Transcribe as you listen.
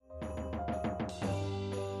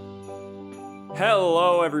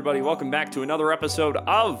Hello, everybody. Welcome back to another episode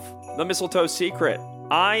of The Mistletoe Secret.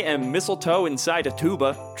 I am Mistletoe inside a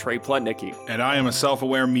tuba, Trey Plutnicki. And I am a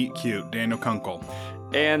self-aware meet cute, Daniel Kunkel.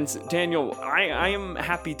 And Daniel, I am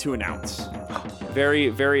happy to announce, very,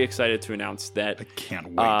 very excited to announce that I can't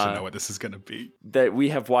wait to know what this is going to be. that we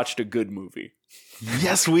have watched a good movie.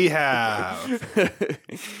 Yes, we have.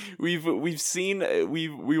 we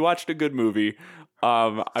watched a good movie.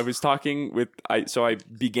 I was talking with I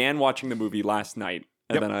began watching the movie last night,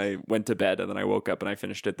 and then I went to bed, and then I woke up and I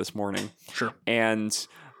finished it this morning. Sure. And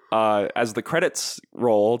as the credits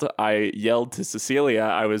rolled, I yelled to Cecilia.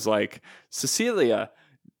 I was like, Cecilia,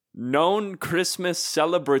 known Christmas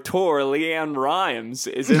celebrator Leanne Rimes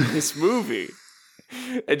is in this movie.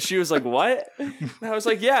 And she was like, what? And I was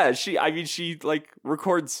like, yeah, she like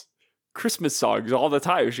records Christmas songs all the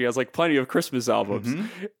time. She has like plenty of Christmas albums.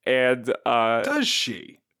 Mm-hmm. And Does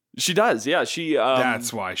she? She does, yeah. She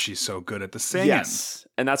That's why she's so good at the singing. Yes.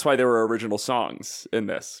 And that's why there were original songs in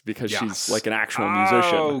this, because she's like an actual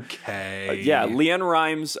musician. Okay. Yeah, Leanne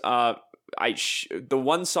Rimes, the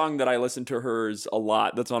one song that I listen to hers a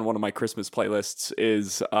lot that's on one of my Christmas playlists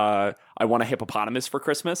is I Want a Hippopotamus for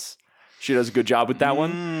Christmas. She does a good job with that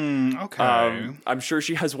one. Okay. I'm sure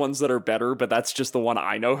she has ones that are better, but that's just the one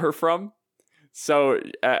I know her from. So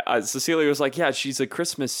Cecilia was like, yeah, she's a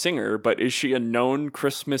Christmas singer, but is she a known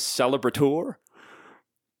Christmas celebrator?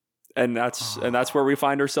 And that's where we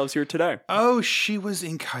find ourselves here today. Oh, she was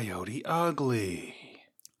in Coyote Ugly.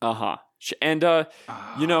 Uh-huh. And,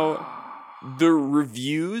 you know, the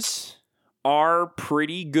reviews are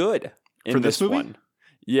pretty good in For this movie? one.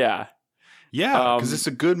 Yeah. Yeah, because it's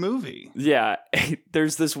a good movie. Yeah.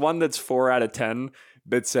 There's this one that's 4 out of 10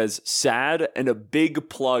 that says sad and a big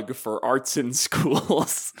plug for arts in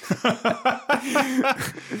schools.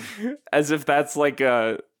 As if that's like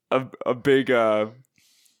a big Did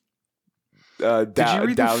you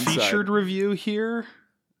read downside. the featured review here?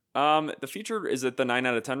 The featured, is it the 9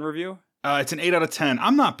 out of 10 review? It's an 8 out of 10.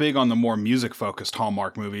 I'm not big on the more music-focused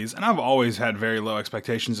Hallmark movies, and I've always had very low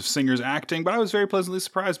expectations of singers acting, but I was very pleasantly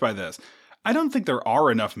surprised by this. I don't think there are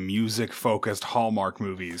enough music-focused Hallmark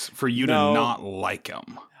movies for you to not like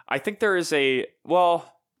them. I think there is so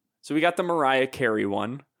we got the Mariah Carey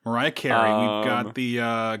one. Mariah Carey, we've got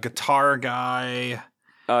the guitar guy.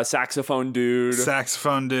 Saxophone dude.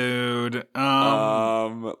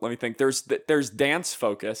 Let me think. There's dance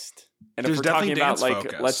focused. And if There's we're talking about like,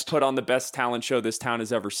 focused. let's put on the best talent show this town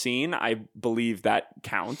has ever seen, I believe that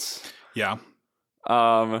counts. Yeah.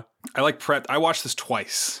 I watched this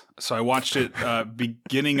twice. So I watched it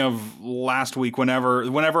beginning of last week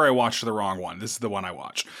whenever I watched the wrong one. This is the one I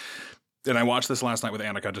watched. And I watched this last night with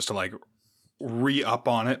Annika just to like re-up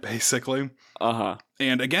on it, basically. Uh-huh.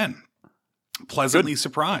 And again, pleasantly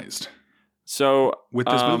surprised. So with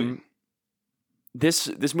this movie.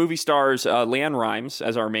 This movie stars Leanne Rimes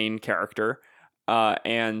as our main character,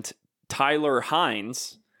 and Tyler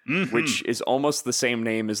Hines, which is almost the same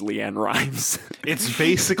name as Leanne Rimes. It's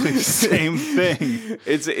basically the same thing.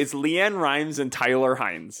 It's Leanne Rimes and Tyler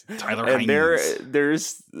Hines. And they're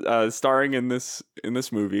starring in this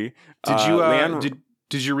movie.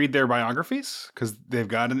 Did you read their biographies? Because they've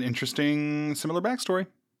got an interesting, similar backstory.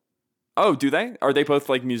 Oh, do they? Are they both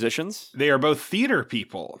like musicians? They are both theater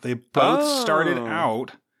people. They both started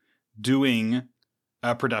out doing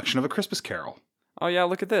a production of A Christmas Carol. Oh yeah,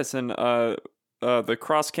 look at this. And the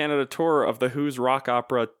cross-Canada tour of the Who's rock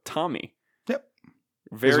opera Tommy. Yep.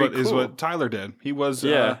 Very cool. Is what Tyler did. He was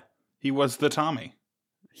the Tommy.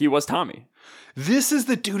 He was Tommy. This is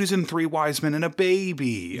the dude who's in Three Wise Men and a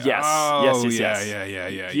Baby. Yes. Oh, yes.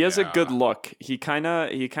 Yeah. He has a good look. He kind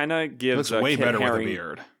of gives looks way better with a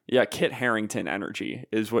beard. Yeah, Kit Harington energy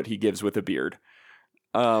is what he gives with a beard.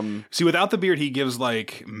 See, without the beard, he gives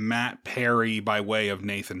like Matt Perry by way of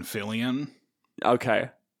Nathan Fillion. Okay.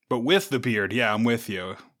 But with the beard, yeah, I'm with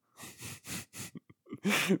you.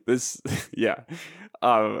 This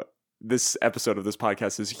episode of this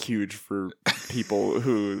podcast is huge for people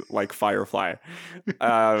who like Firefly.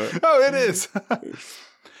 It is.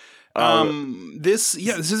 This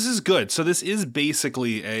is good. So this is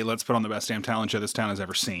basically a let's put on the best damn talent show this town has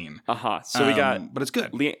ever seen. So we got, but it's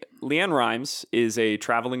good. Leanne Rimes is a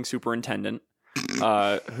traveling superintendent,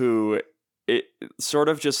 who it sort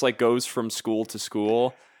of just like goes from school to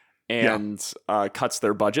school and cuts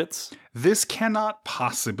their budgets. This cannot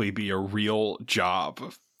possibly be a real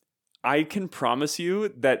job. I can promise you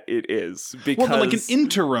that it is, because like an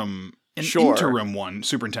interim one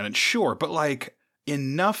superintendent, sure, but like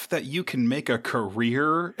enough that you can make a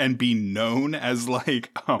career and be known as like,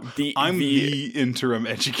 I'm the interim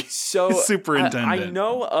superintendent. I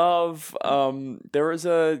know of there was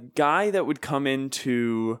a guy that would come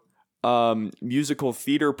into musical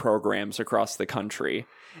theater programs across the country,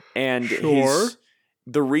 and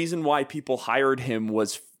the reason why people hired him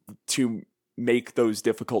was to make those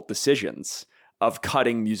difficult decisions of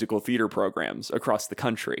cutting musical theater programs across the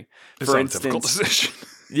country. For instance, a difficult decision.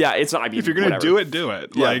 Yeah, it's not. I mean, if you're going to do it, do it.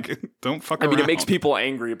 Yeah. Like, don't fuck around. I mean, it makes people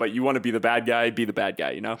angry, but you want to be the bad guy, be the bad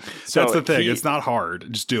guy, you know? So that's the thing. It's not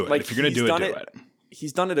hard. Just do it. Like, if you're going to do it.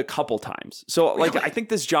 He's done it a couple times. So, like, I think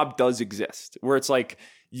this job does exist, where it's like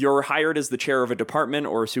you're hired as the chair of a department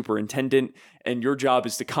or a superintendent, and your job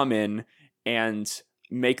is to come in and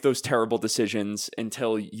make those terrible decisions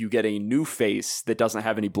until you get a new face that doesn't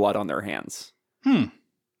have any blood on their hands. You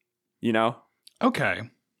know? Okay.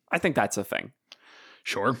 I think that's a thing.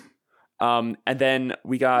 Sure. And then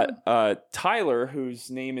we got Tyler, whose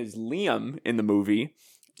name is Liam in the movie,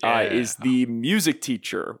 is the music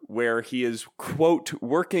teacher, where he is, quote,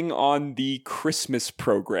 working on the Christmas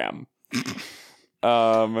program.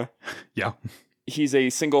 Yeah. He's a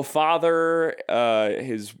single father.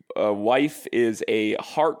 His wife is a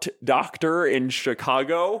heart doctor in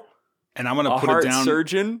Chicago. And I'm going to put it down.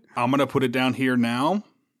 Surgeon. I'm going to put it down here now.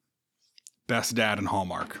 Best dad in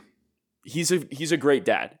Hallmark. He's a great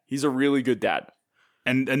dad. He's a really good dad.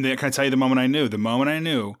 And can I tell you the moment I knew? The moment I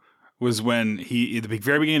knew was when at the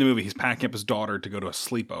very beginning of the movie, he's packing up his daughter to go to a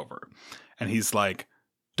sleepover. And he's like,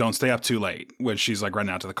 don't stay up too late, when she's like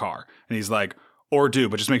running out to the car. And he's like, or do,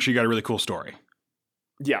 but just make sure you got a really cool story.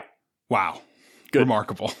 Yeah. Wow. Good.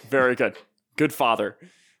 Remarkable. Very good. Good father.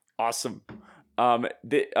 Awesome.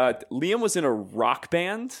 Liam was in a rock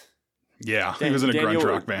band. Yeah, he was in a grunge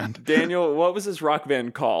rock band. Daniel, what was his rock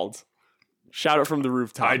band called? Shout it from the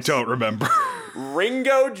rooftops. I don't remember.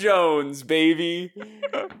 Ringo Jones, baby.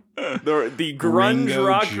 the grunge Ringo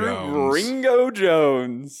rock Jones. Group Ringo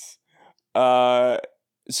Jones.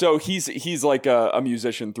 So he's like a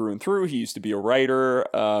musician through and through. He used to be a writer.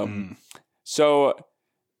 So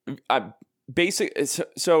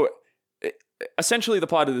essentially the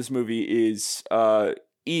plot of this movie is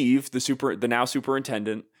Eve, the now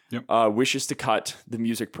superintendent, wishes to cut the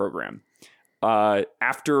music program.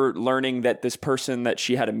 After learning that this person that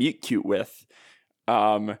she had a meet cute with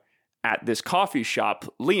at this coffee shop,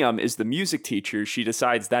 Liam, is the music teacher, she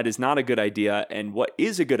decides that is not a good idea. And what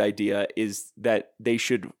is a good idea is that they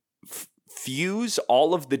should fuse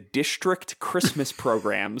all of the district Christmas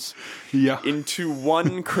programs into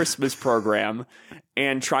one Christmas program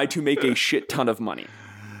and try to make a shit ton of money.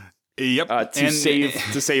 Yep. To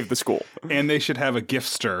save the school. And they should have a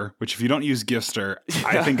Giftster, which if you don't use Giftster,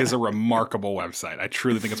 I think is a remarkable website. I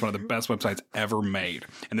truly think it's one of the best websites ever made.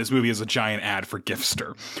 And this movie is a giant ad for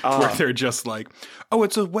Giftster, where they're just like, oh,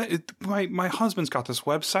 my husband's got this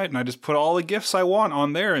website and I just put all the gifts I want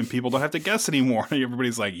on there and people don't have to guess anymore. And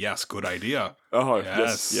everybody's like, yes, good idea. Oh,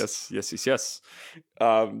 yes.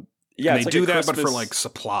 Yeah, and they do that, but for like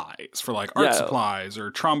supplies, for like art supplies or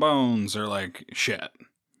trombones or like shit.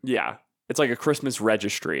 Yeah, it's like a Christmas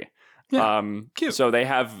registry. Yeah, cute. So they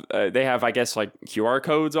have I guess like QR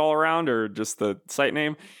codes all around, or just the site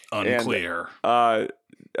name. Unclear. And,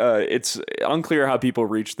 it's unclear how people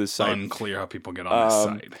reach this site. Unclear how people get on this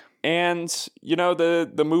site. And you know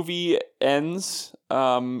the movie ends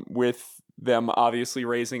with them obviously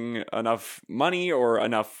raising enough money or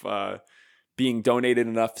enough being donated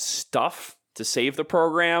enough stuff to save the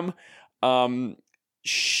program.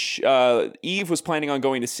 Eve was planning on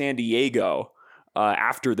going to San Diego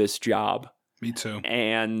after this job. Me too.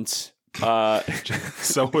 And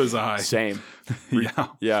so was I. Same.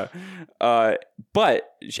 Yeah. But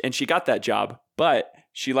she got that job, but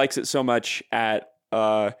she likes it so much at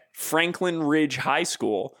Franklin Ridge High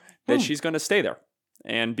School that she's going to stay there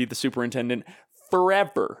and be the superintendent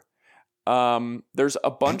forever. There's a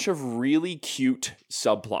bunch of really cute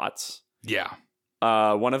subplots. Yeah.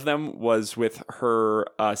 One of them was with her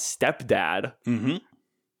stepdad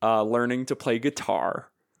learning to play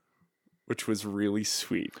guitar, which was really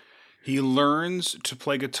sweet. He learns to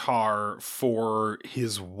play guitar for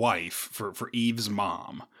his wife, for Eve's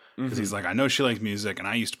mom. Because he's like, I know she likes music, and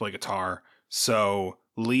I used to play guitar. So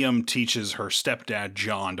Liam teaches her stepdad,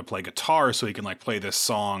 John, to play guitar so he can like play this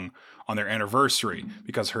song on their anniversary.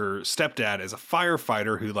 Because her stepdad is a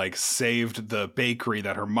firefighter who like saved the bakery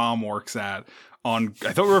that her mom works at. I don't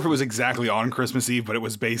remember if it was exactly on Christmas Eve, but it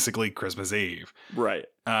was basically Christmas Eve. Right.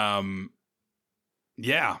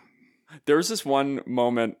 Yeah. There's this one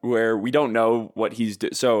moment where we don't know what he's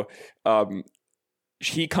doing. So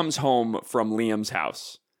he comes home from Liam's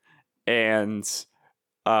house and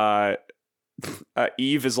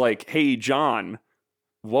Eve is like, "Hey, John,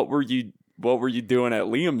 what were you doing at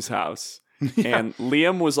Liam's house?" Yeah. And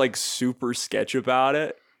Liam was like super sketch about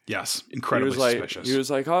it. Yes, incredibly suspicious. He was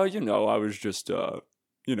like, "Oh, I was just Don't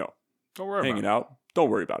worry hanging about out. Don't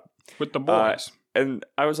worry about it." it. With the boys. And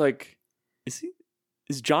I was like,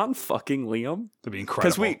 is John fucking Liam? That'd be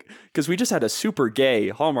incredible. Because we just had a super gay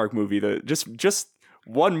Hallmark movie that just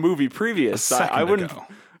one movie previous. I wouldn't. Ago.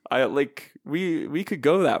 We could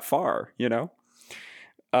go that far,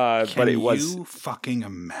 but it was. Can you fucking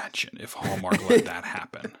imagine if Hallmark let that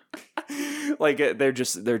happen? Like they're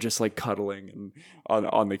just like cuddling and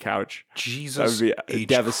on the couch. Jesus, that would be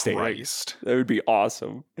devastating. Christ. That would be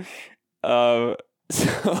awesome. So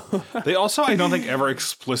They also, I don't think, ever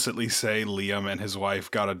explicitly say Liam and his wife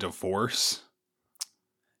got a divorce.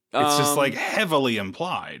 It's just like heavily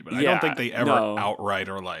implied, but I don't think they ever outright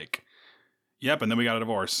are like, "Yep," and then we got a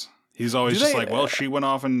divorce. He's always just like, "Well, she went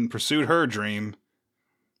off and pursued her dream."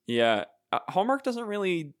 Yeah, Hallmark doesn't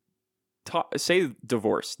really say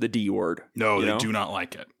divorce, the D word. No, they do not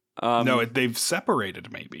like it. No, they've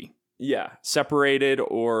separated maybe. Yeah, separated,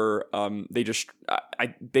 or they just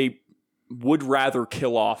they would rather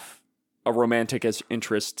kill off a romantic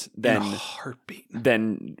interest than in a heartbeat,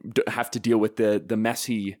 than have to deal with the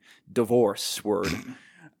messy divorce word.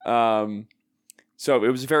 So it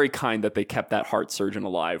was very kind that they kept that heart surgeon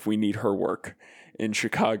alive. We need her work in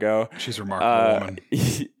Chicago. She's a remarkable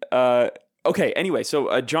woman. Okay. Anyway,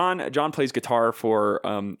 so John plays guitar for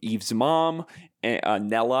Eve's mom,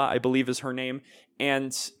 Nella, I believe is her name,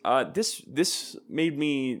 and this made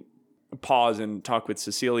me pause and talk with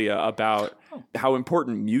Cecilia about how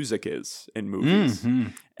important music is in movies. Mm-hmm.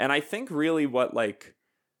 And I think really what like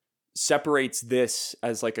separates this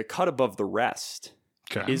as like a cut above the rest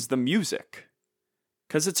is the music,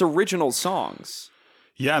 because it's original songs.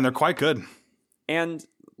 Yeah, and they're quite good. And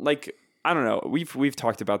like, I don't know, we've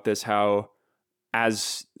talked about this, how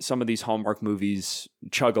as some of these Hallmark movies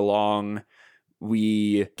chug along,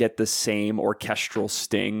 we get the same orchestral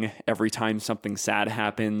sting every time something sad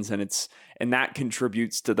happens, and that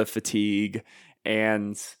contributes to the fatigue.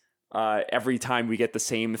 And every time we get the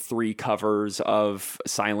same 3 covers of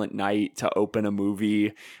Silent Night to open a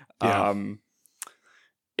movie. Yeah.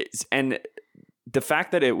 And the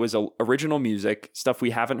fact that it was original music, stuff we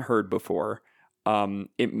haven't heard before,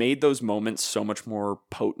 it made those moments so much more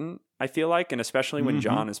potent, I feel like. And especially when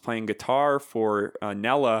John is playing guitar for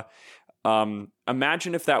Nella.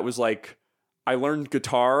 Imagine if that was like, I learned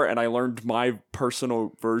guitar and I learned my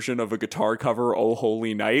personal version of a guitar cover, "Oh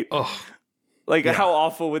Holy Night." Oh, like how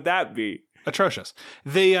awful would that be? Atrocious.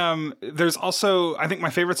 They there's also, I think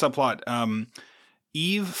my favorite subplot,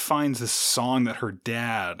 Eve finds this song that her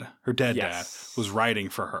dead dad was writing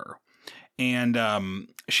for her. And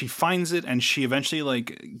she finds it, and she eventually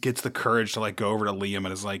like gets the courage to like go over to Liam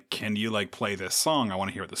and is like, "Can you like play this song? I want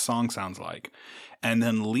to hear what the song sounds like." And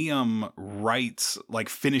then Liam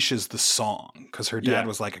finishes the song, because her dad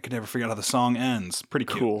was like, "I could never figure out how the song ends." Pretty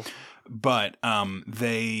cute. Cool. But and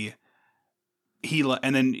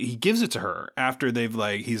then he gives it to her after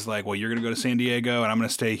he's like, "Well, you're going to go to San Diego and I'm going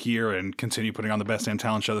to stay here and continue putting on the best damn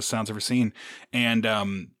talent show this town's ever seen." And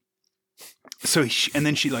so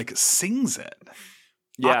then she like sings it.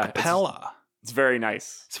 Yeah. A cappella. It's very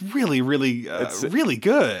nice. It's really, really, really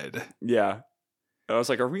good. Yeah. I was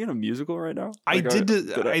like, are we in a musical right now? Like,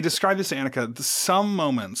 I described this to Annika. Some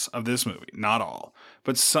moments of this movie, not all,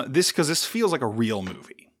 but because this feels like a real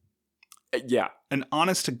movie. Yeah. An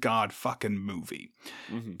honest to God fucking movie.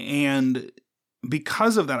 Mm-hmm. And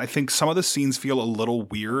because of that, I think some of the scenes feel a little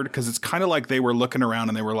weird, because it's kind of like they were looking around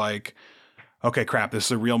and they were like, "Okay, crap, this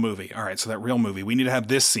is a real movie. All right, so that real movie, we need to have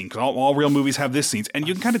this scene, because all real movies have this scenes." And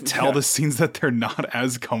you can kind of tell the scenes that they're not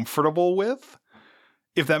as comfortable with,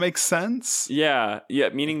 if that makes sense. Yeah.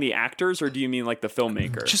 Meaning the actors, or do you mean like the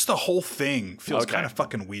filmmaker? Just the whole thing feels kind of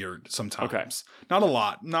fucking weird sometimes. Okay. Not a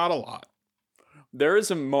lot. There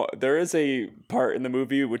is a part in the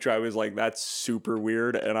movie which I was like, that's super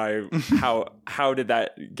weird, and how did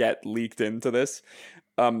that get leaked into this?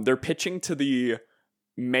 They're pitching to the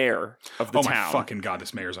mayor of the town. Oh my fucking God,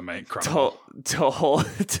 this mayor's incredible. To hold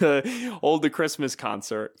the Christmas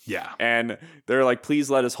concert. Yeah. And they're like, "Please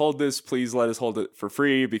let us hold this. Please let us hold it for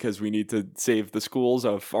free, because we need to save the schools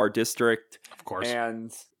of our district." Of course.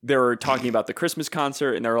 And they were talking about the Christmas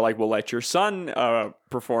concert, and they were like, "We'll let your son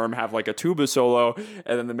perform, have like a tuba solo."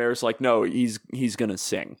 And then the mayor's like, "No, he's gonna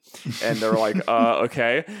sing." And they're like,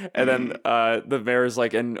 "Okay." And then the mayor's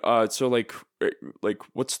like, so like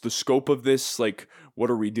what's the scope of this? Like, what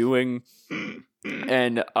are we doing?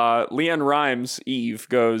 And Leanne Rimes, Eve,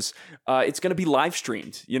 goes, it's going to be live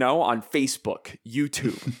streamed, on Facebook,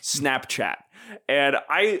 YouTube, Snapchat. And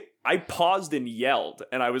I paused and yelled,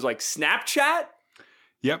 and I was like, Snapchat?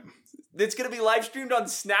 Yep. It's going to be live streamed on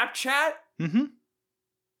Snapchat? Mm-hmm.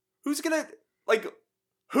 Who's going to,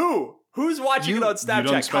 who? Who's watching it on Snapchat?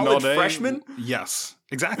 You don't spend College all day? freshmen? Yes,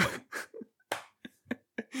 exactly.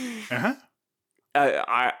 Uh-huh.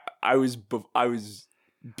 I was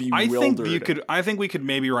bewildered. I think we could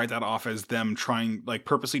maybe write that off as them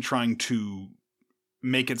purposely trying to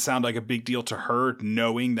make it sound like a big deal to her,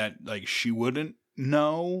 knowing that she wouldn't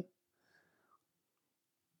know.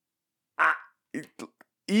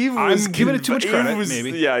 Eve was giving it too much credit.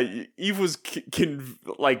 Maybe, yeah. Eve was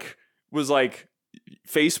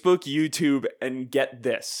Facebook, YouTube, and get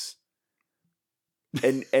this,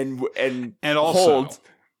 and also hold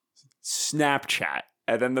Snapchat.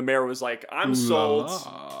 And then the mayor was like, "I'm sold.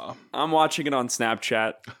 I'm watching it on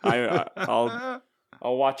Snapchat. I'll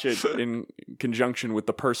watch it in conjunction with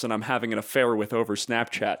the person I'm having an affair with over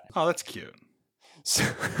Snapchat." Oh, that's cute.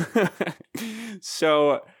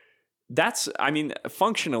 So that's,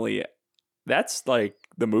 functionally, that's the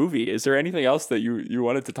movie. Is there anything else that you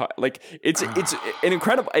wanted to talk? It's an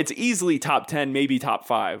incredible. It's easily top 10, maybe top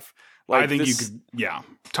 5. I think you could,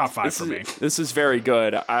 top 5 for me. This is very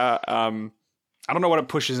good. I don't know what it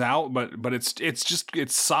pushes out, but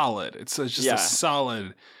it's solid. It's just a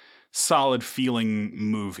solid feeling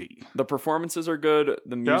movie. The performances are good.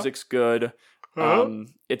 The music's good.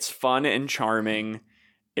 It's fun and charming.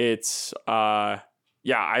 It's I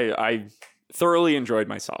thoroughly enjoyed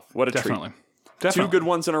myself. What a treat. Definitely. 2 good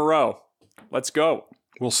ones in a row. Let's go.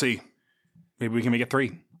 We'll see. Maybe we can make it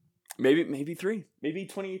 3. Maybe 3. Maybe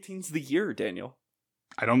 2018's the year, Daniel.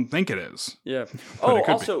 I don't think it is. Yeah.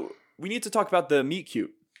 Also, we need to talk about the meet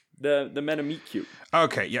cute. The meta meet cute.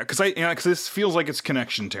 Okay, yeah, because this feels like it's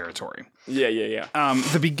connection territory. Yeah.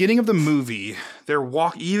 The beginning of the movie,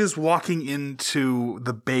 Eve is walking into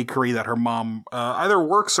the bakery that her mom either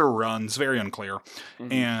works or runs, very unclear,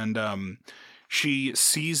 and she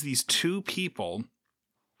sees these 2 people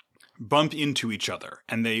bump into each other,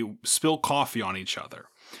 and they spill coffee on each other,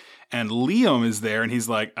 and Liam is there, and he's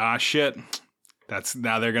like, shit.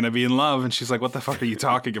 Now they're going to be in love. And she's like, what the fuck are you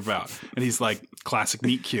talking about? And he's like, classic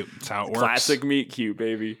meet cute. That's how it works. Classic meet cute,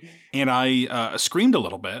 baby. And I screamed a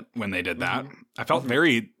little bit when they did that. I felt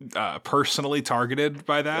very personally targeted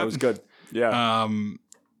by that. That was good. Yeah.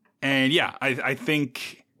 And yeah, I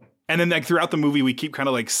think, and then throughout the movie, we keep kind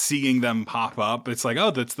of seeing them pop up. It's like,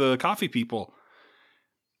 oh, that's the coffee people.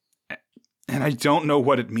 And I don't know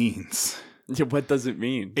what it means. Yeah, what does it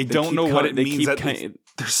mean? I don't know what it means.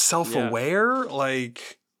 They're self-aware, I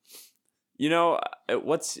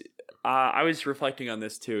was reflecting on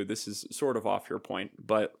this too. This is sort of off your point,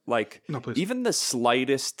 but no, even the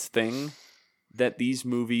slightest thing that these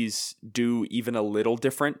movies do, even a little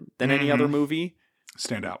different than any other movie,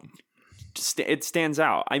 stand out. It stands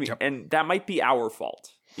out. And that might be our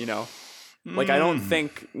fault. I don't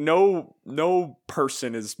think no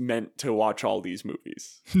person is meant to watch all these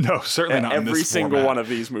movies. No, certainly not. Every single one of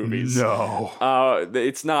these movies. No,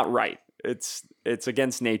 it's not right. It's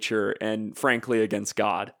against nature and frankly against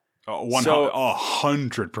God.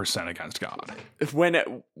 100% against God.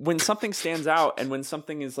 When something stands out and when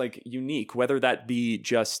something is unique, whether that be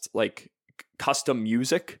just custom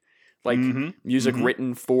music, music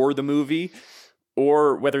written for the movie,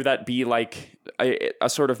 or whether that be a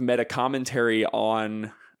sort of meta commentary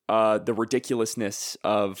on the ridiculousness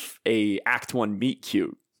of a Act 1 meet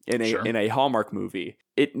cute in a Hallmark movie,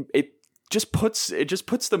 it just puts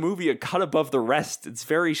the movie a cut above the rest. It's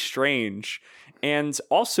very strange, and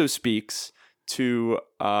also speaks to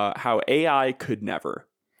how AI could never,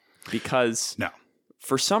 because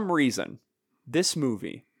for some reason this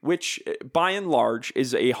movie, which by and large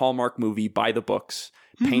is a Hallmark movie by the books,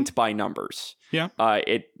 paint by numbers. Yeah.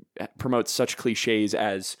 It promotes such cliches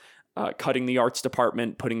as cutting the arts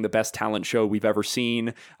department, putting the best talent show we've ever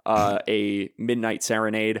seen, a midnight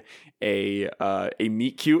serenade, a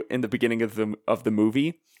meet cute in the beginning of the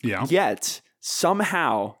movie. Yeah. Yet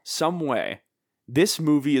somehow, some way, this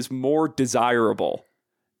movie is more desirable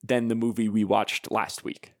than the movie we watched last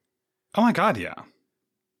week. Oh my God, yeah.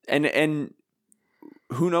 And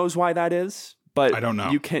who knows why that is? But I don't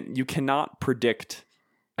know. You cannot predict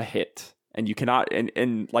a hit, and you cannot,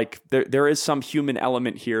 and there is some human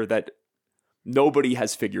element here that nobody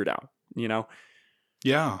has figured out,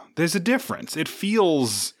 Yeah, there's a difference. This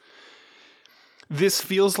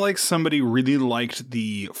feels like somebody really liked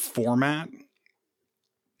the format,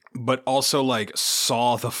 but also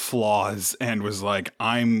saw the flaws and was like,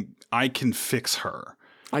 I can fix her.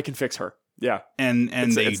 I can fix her. Yeah. And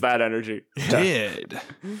it's that energy. Did.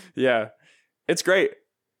 Yeah. It's great.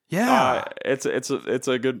 Yeah. It's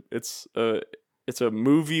a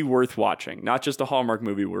movie worth watching. Not just a Hallmark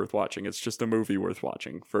movie worth watching. It's just a movie worth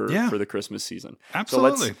watching for the Christmas season.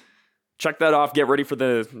 Absolutely. So let's check that off. Get ready for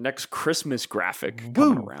the next Christmas graphic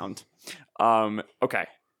coming around. Okay.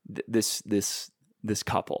 This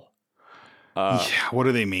couple. What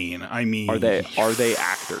do they mean? I mean, are they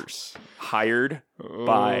actors hired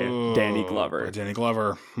by Danny Glover? By Danny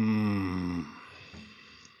Glover.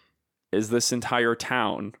 Is this entire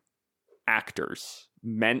town actors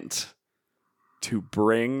meant to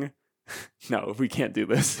bring? No, we can't do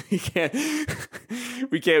this. We can't.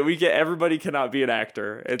 Everybody cannot be an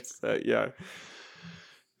actor. It's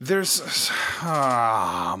There's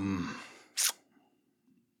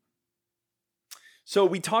So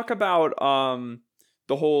we talk about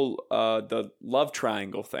the whole the love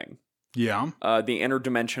triangle thing. Yeah. The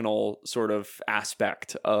interdimensional sort of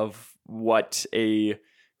aspect of what a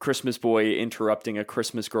Christmas boy interrupting a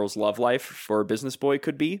Christmas girl's love life for a business boy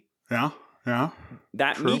could be. Yeah. Yeah.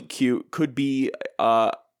 That True. meet cute could be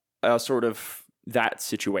a sort of that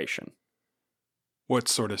situation. What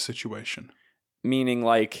sort of situation? Meaning,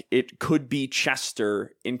 like, it could be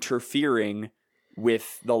Chester interfering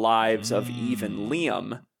with the lives of Eve and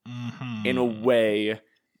Liam in a way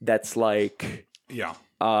that's like,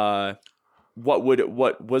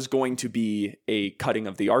 what was going to be a cutting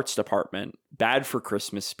of the arts department, bad for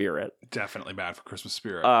Christmas spirit. Definitely bad for Christmas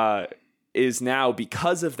spirit. Is now,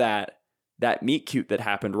 because of that meet cute that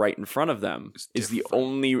happened right in front of them is the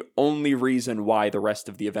only reason why the rest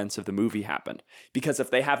of the events of the movie happened. Because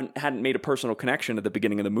if they hadn't made a personal connection at the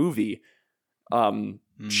beginning of the movie, Eve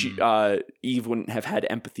wouldn't have had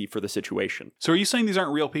empathy for the situation. So are you saying these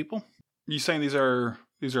aren't real people? Are you saying these are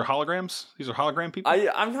holograms? These are hologram people?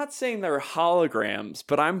 I'm not saying they're holograms,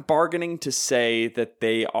 but I'm bargaining to say that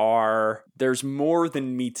there's more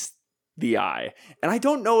than meets the eye. And I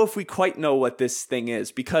don't know if we quite know what this thing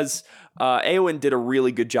is, because Eowyn did a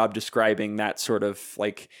really good job describing that sort of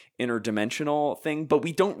like interdimensional thing, but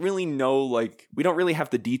we don't really know, like, we don't really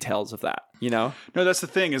have the details of that, you know? No, that's the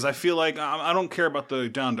thing, is I feel like I don't care about the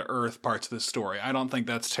down to earth parts of this story. I don't think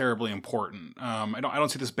that's terribly important. I don't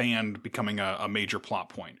see this band becoming a major plot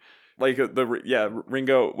point. Like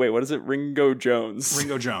Ringo. Wait, what is it? Ringo Jones.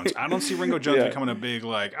 Ringo Jones. I don't see Ringo Jones becoming a big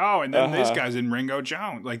and then this guy's in Ringo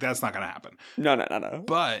Jones. Like, that's not going to happen. No.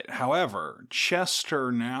 But, however,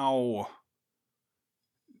 Chester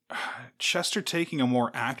taking a more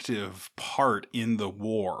active part in the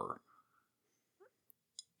war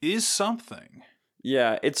is something.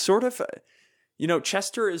 Yeah, it's sort of,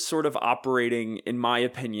 Chester is sort of operating, in my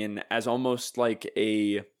opinion, as almost like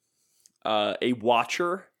a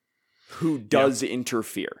watcher who does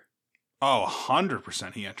interfere. Oh,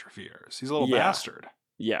 100% he interferes. He's a little bastard.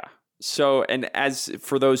 Yeah. So, and as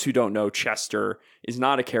for those who don't know, Chester is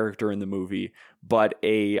not a character in the movie, but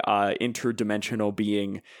a interdimensional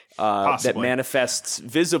being that manifests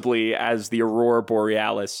visibly as the Aurora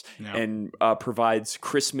Borealis and provides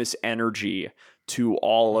Christmas energy to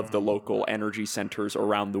all of the local energy centers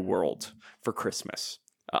around the world for Christmas.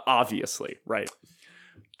 Obviously, right?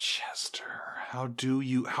 Chester,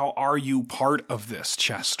 how are you part of this,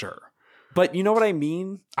 Chester? But you know what I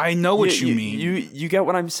mean? I know what you mean. You get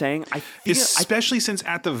what I'm saying? Especially since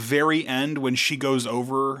at the very end, when she goes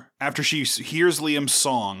over, after she hears Liam's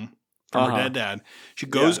song from her dead dad, she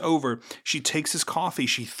goes over, she takes his coffee,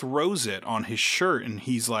 she throws it on his shirt, and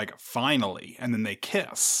he's like, finally. And then they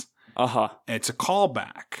kiss. And it's a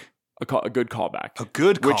callback. A good callback. A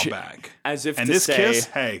good callback. As if and to this say, kiss,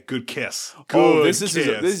 hey, good kiss. This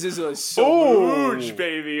is a smooch,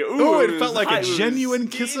 baby. It felt like a genuine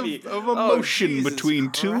kiss of emotion between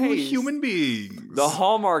two human beings. The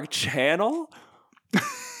Hallmark Channel?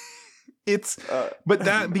 It's but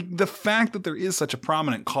the fact that there is such a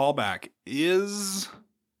prominent callback is,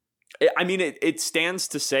 I mean, it stands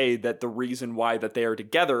to say that the reason why that they are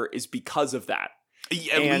together is because of that.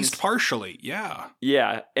 At least partially, yeah.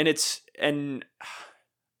 Yeah, and it's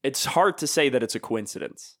hard to say that it's a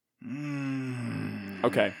coincidence.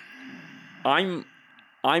 Okay. I'm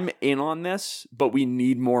in on this, but we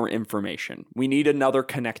need more information. We need another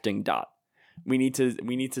connecting dot. We need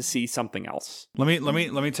to see something else. Let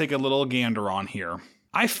me take a little gander on here.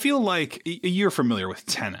 I feel like you're familiar with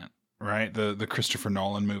Tenet, right? The Christopher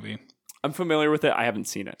Nolan movie. I'm familiar with it. I haven't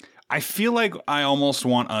seen it. I feel like I almost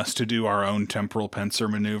want us to do our own temporal pincer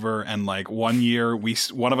maneuver, and like one year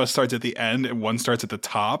one of us starts at the end and one starts at the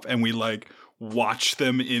top, and we like watch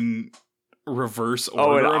them in reverse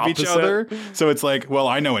order of each other. So it's like, well,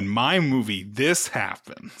 I know in my movie this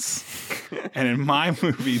happens. And in my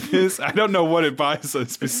movie, I don't know what it buys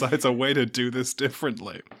us besides a way to do this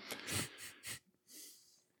differently. I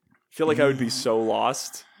feel like I would be so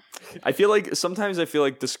lost. I feel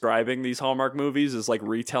like describing these Hallmark movies is like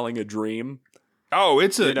retelling a dream. Oh,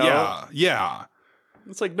 it's yeah.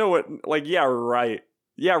 It's like, no, yeah, right.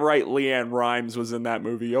 Yeah, right, LeAnn Rimes was in that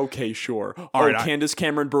movie. Okay, sure. Right, Candace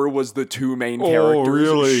Cameron Bure was the two main characters. Oh,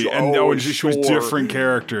 really? And she sure. was a different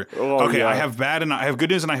character. Oh, okay, yeah. I have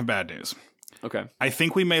good news and I have bad news. Okay. I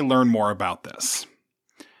think we may learn more about this.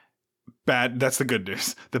 That's the good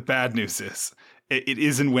news. The bad news is it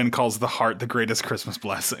isn't When Calls the Heart the greatest Christmas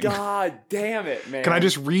blessing. God damn it, man. Can I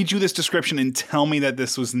just read you this description and tell me that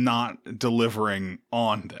this was not delivering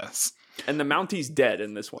on this? And the Mountie's dead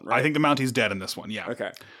in this one, right? I think the Mountie's dead in this one, yeah.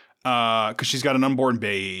 Okay. Because she's got an unborn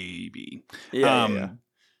baby. Yeah.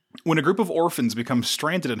 When a group of orphans become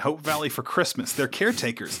stranded in Hope Valley for Christmas, their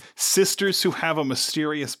caretakers, sisters who have a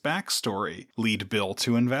mysterious backstory, lead Bill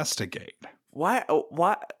to investigate. Why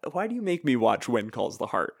do you make me watch When Calls the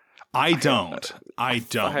Heart? I don't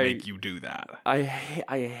make you do that. I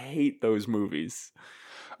hate those movies.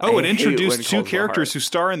 Oh, it introduced two characters who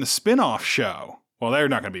star in the spin-off show. Well, they're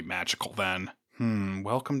not going to be magical then.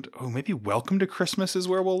 Welcome to Christmas is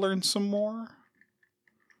where we'll learn some more.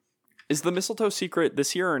 Is the Mistletoe Secret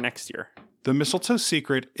this year or next year? The Mistletoe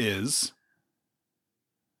Secret is...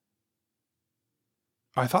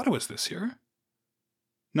 I thought it was this year.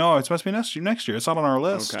 No, it's supposed to be next year. It's not on our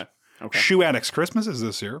list. Okay. Shoe Addicts Christmas is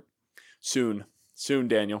this year. Soon,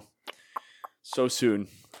 Daniel. So soon.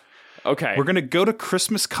 Okay. We're going to go to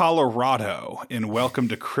Christmas, Colorado in Welcome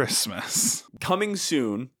to Christmas. Coming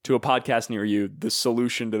soon to a podcast near you, the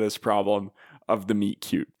solution to this problem of the meet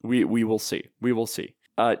cute. We will see. We will see.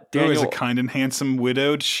 Daniel, is a kind and handsome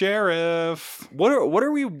widowed sheriff. What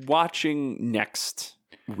are we watching next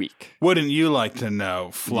week? Wouldn't you like to know,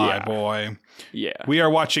 Flyboy? Yeah. We are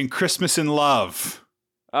watching Christmas in Love.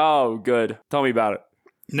 Oh, good. Tell me about it.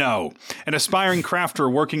 No. An aspiring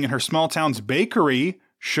crafter working in her small town's bakery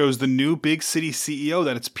shows the new big city CEO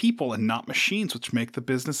that it's people and not machines which make the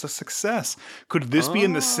business a success. Could this be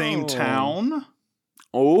in the same town?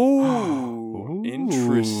 Oh,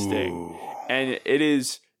 interesting. And it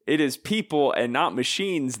is people and not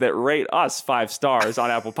machines that rate us 5 stars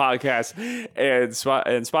on Apple Podcasts and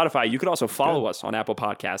Spotify. You could also follow us on Apple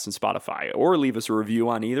Podcasts and Spotify or leave us a review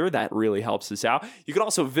on either. That really helps us out. You can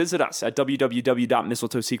also visit us at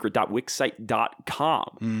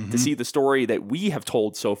www.mistletoesecret.wixsite.com to see the story that we have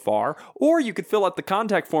told so far, or you could fill out the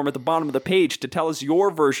contact form at the bottom of the page to tell us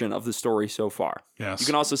your version of the story so far. Yes. You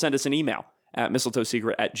can also send us an email at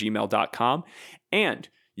mistletoesecret@gmail.com, and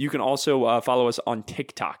you can also follow us on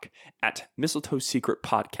TikTok at Mistletoe Secret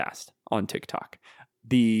Podcast on TikTok.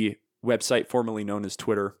 The website formerly known as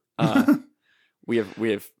Twitter. We have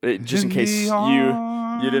just in case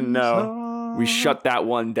you didn't know, we shut that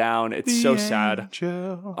one down. It's so sad.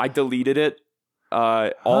 I deleted it.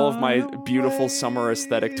 All of my beautiful summer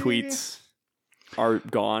aesthetic tweets are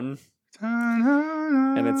gone,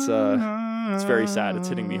 and it's very sad. It's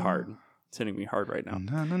hitting me hard. It's hitting me hard right now.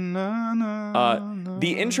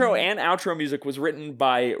 The intro and outro music was written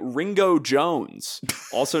by Ringo Jones,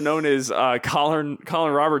 also known as Colin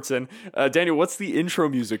Robertson. Daniel, what's the intro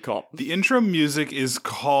music called? The intro music is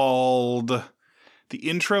called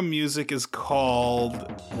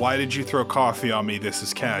Why Did You Throw Coffee on Me? This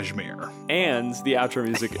is Cashmere. And the outro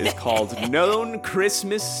music is called Known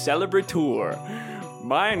Christmas Celebrator.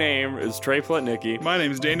 My name is Trey Plotnicki. My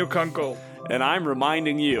name is Daniel Kunkel. And I'm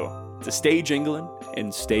reminding you to stay jingling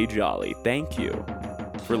and stay jolly. Thank you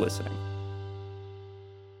for listening.